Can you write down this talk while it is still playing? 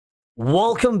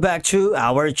Welcome back to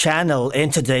our channel.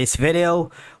 In today's video,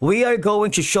 we are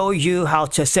going to show you how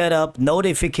to set up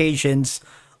notifications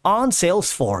on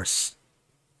Salesforce.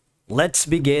 Let's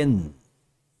begin.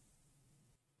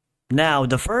 Now,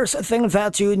 the first thing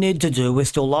that you need to do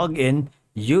is to log in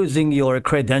using your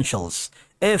credentials.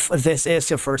 If this is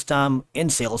your first time in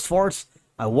Salesforce,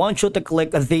 I want you to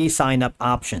click the sign up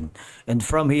option. And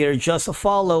from here, just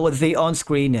follow the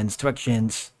on-screen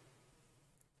instructions.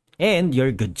 And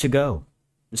you're good to go.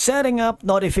 Setting up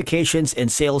notifications in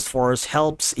Salesforce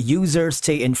helps users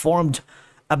stay informed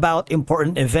about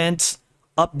important events,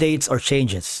 updates, or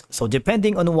changes. So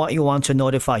depending on what you want to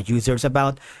notify users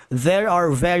about, there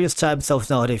are various types of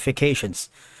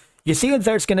notifications. You see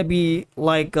there's going to be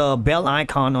like a bell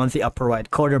icon on the upper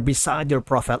right corner beside your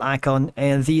profile icon,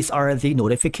 and these are the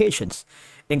notifications,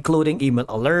 including email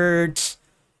alerts,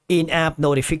 in-app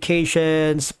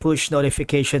notifications, push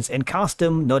notifications, and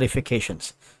custom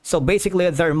notifications. So basically,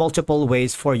 there are multiple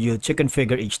ways for you to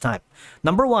configure each type.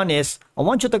 Number one is, I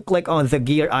want you to click on the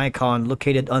gear icon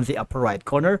located on the upper right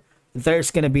corner.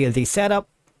 There's going to be the setup.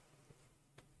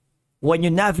 When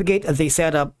you navigate the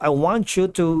setup, I want you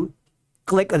to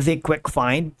click the quick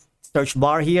find search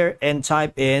bar here and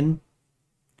type in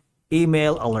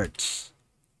email alerts.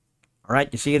 All right,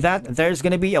 you see that? There's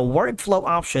going to be a workflow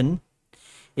option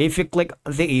if you click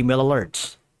the email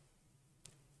alerts.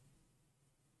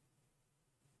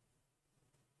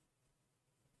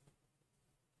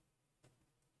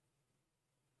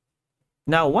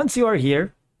 Now, once you are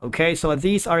here, okay, so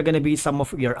these are going to be some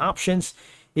of your options.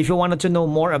 If you wanted to know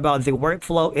more about the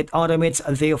workflow, it automates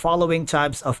the following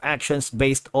types of actions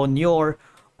based on your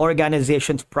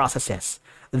organization's processes.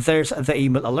 There's the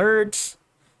email alerts,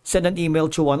 send an email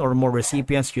to one or more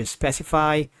recipients you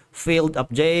specify, field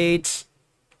updates,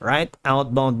 right?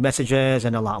 Outbound messages,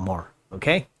 and a lot more.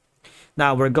 Okay.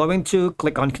 Now we're going to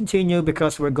click on continue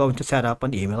because we're going to set up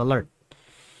an email alert.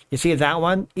 You see that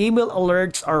one? Email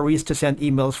alerts are ways to send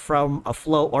emails from a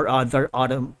flow or other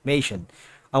automation.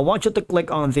 I want you to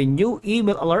click on the new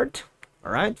email alert.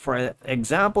 All right. For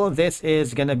example, this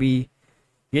is going to be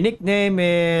unique name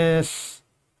is,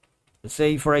 let's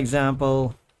say, for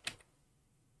example,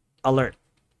 alert.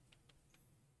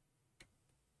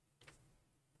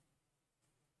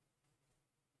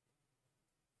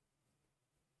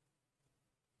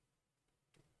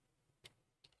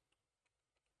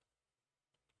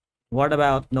 What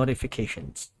about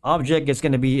notifications? Object is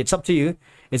going to be, it's up to you.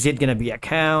 Is it going to be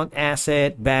account,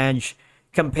 asset, badge,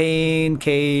 campaign,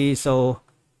 case? So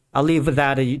I'll leave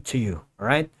that to you. All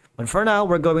right. But for now,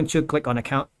 we're going to click on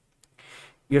account.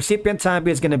 Your recipient type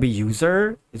is going to be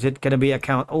user. Is it going to be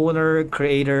account owner,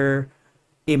 creator,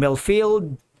 email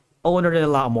field, owner, and a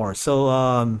lot more.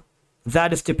 So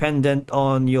that is dependent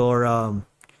on your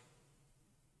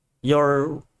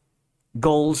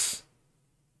goals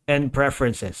and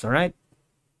preferences. All right.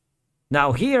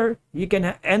 Now here you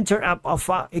can enter up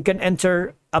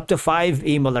to 5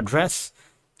 email address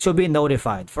to be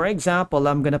notified. For example,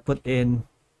 I'm gonna put in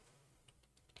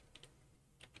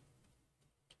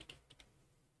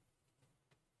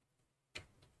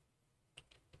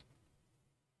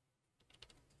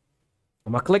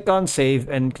I'm gonna click on save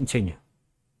and continue.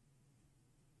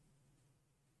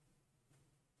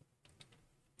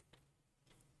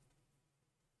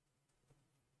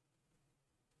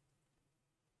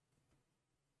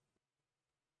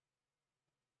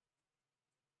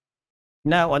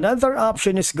 Now, another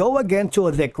option is go again to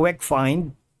the quick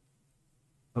find.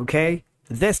 Okay,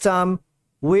 this time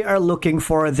we are looking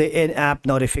for the in-app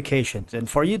notifications. And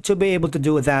for you to be able to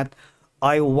do that,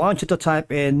 I want you to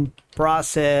type in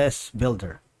process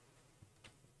builder.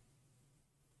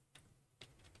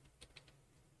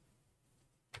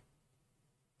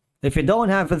 If you don't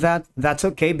have that, that's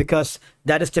okay because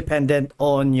that is dependent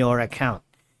on your account.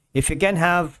 If you can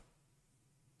have,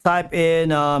 type in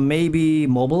maybe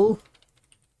mobile.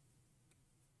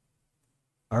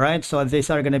 All right, so these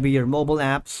are going to be your mobile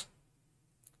apps.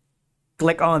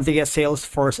 Click on the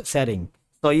Salesforce setting.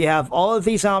 So you have all of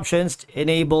these options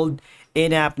enabled: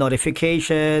 in-app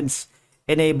notifications,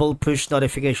 enable push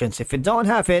notifications. If you don't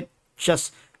have it,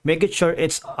 just make it sure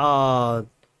it's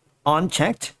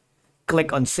unchecked.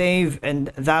 Click on save, and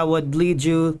that would lead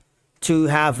you to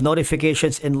have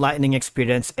notifications in Lightning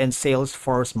Experience and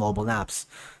Salesforce mobile apps.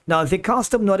 Now, the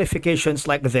custom notifications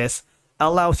like this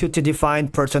allows you to define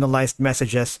personalized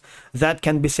messages that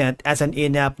can be sent as an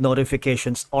in-app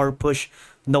notifications or push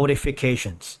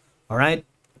notifications. All right.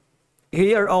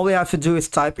 Here, all we have to do is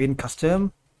type in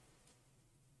custom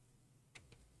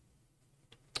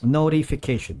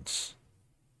notifications.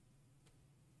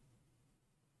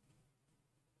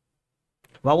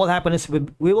 what will happen is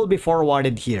we will be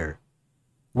forwarded here.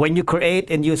 When you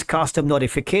create and use custom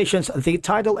notifications, the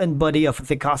title and body of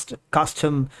the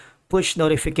custom push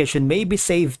notification may be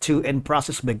saved to and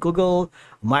processed by Google,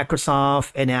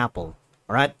 Microsoft, and Apple.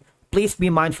 All right. Please be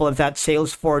mindful that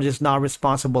Salesforce is not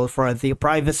responsible for the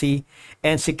privacy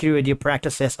and security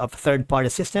practices of third-party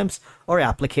systems or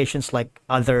applications like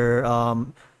other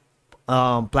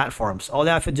platforms. All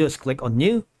you have to do is click on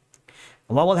New.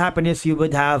 And what will happen is you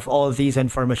would have all of these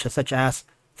information such as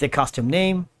the custom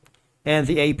name and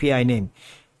the API name.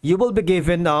 You will be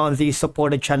given the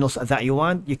supported channels that you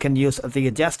want. You can use the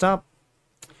desktop.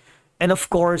 And of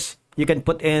course, you can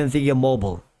put in the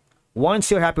mobile.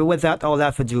 Once you're happy with that, all you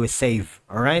have to do is save.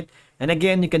 All right. And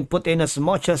again, you can put in as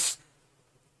much as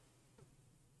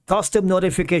custom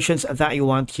notifications that you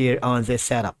want here on this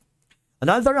setup.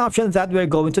 Another option that we're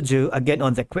going to do, again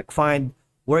on the quick find,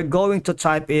 we're going to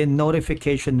type in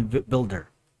notification builder.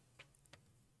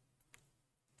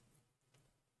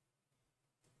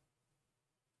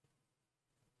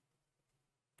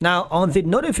 Now on the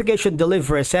notification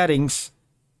delivery settings,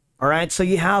 all right, so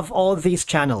you have all these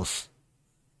channels,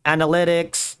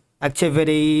 analytics,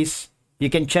 activities. You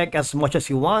can check as much as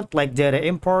you want, like data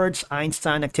imports,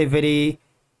 Einstein activity,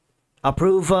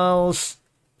 approvals,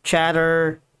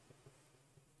 chatter,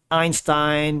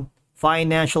 Einstein,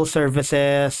 financial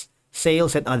services,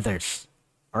 sales, and others.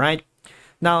 All right.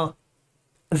 Now,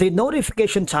 the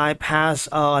notification type has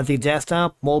the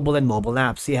desktop, mobile, and mobile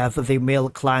apps. You have the mail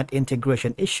client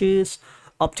integration issues,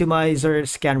 optimizer,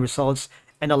 scan results,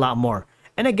 and a lot more.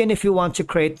 And again, if you want to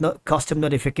create custom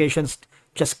notifications,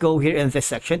 just go here in this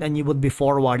section and you would be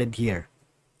forwarded here.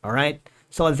 All right.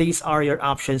 So these are your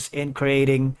options in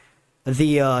creating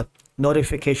the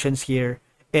notifications here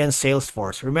in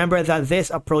Salesforce. Remember that this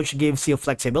approach gives you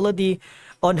flexibility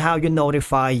on how you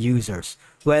notify users,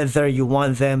 whether you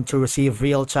want them to receive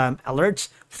real-time alerts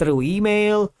through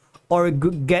email or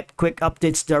get quick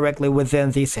updates directly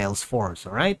within the Salesforce.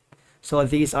 All right. So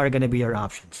these are going to be your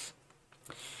options.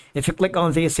 If you click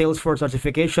on the Salesforce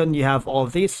notification, you have all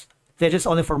of these. They're just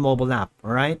only for mobile app.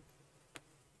 All right.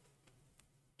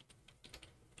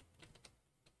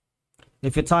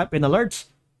 If you type in alerts,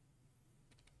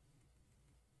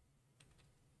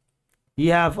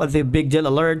 you have the big deal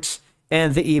alerts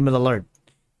and the email alert.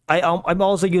 I'm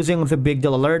also using the big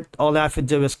deal alert. All I have to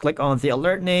do is click on the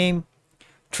alert name,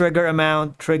 trigger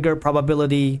amount, trigger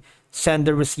probability,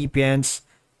 sender recipients,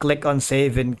 click on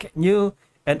save and new,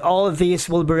 and all of these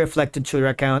will be reflected to your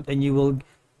account and you will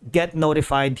get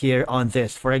notified here on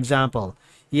this. For example,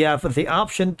 you have the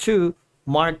option to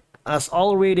mark as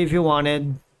all read if you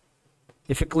wanted.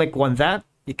 If you click on that,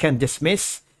 you can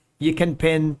dismiss, you can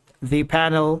pin the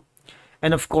panel,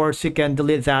 and of course, you can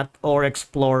delete that or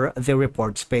explore the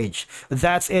reports page.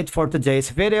 That's it for today's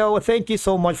video. Thank you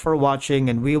so much for watching,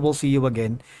 and we will see you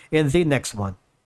again in the next one.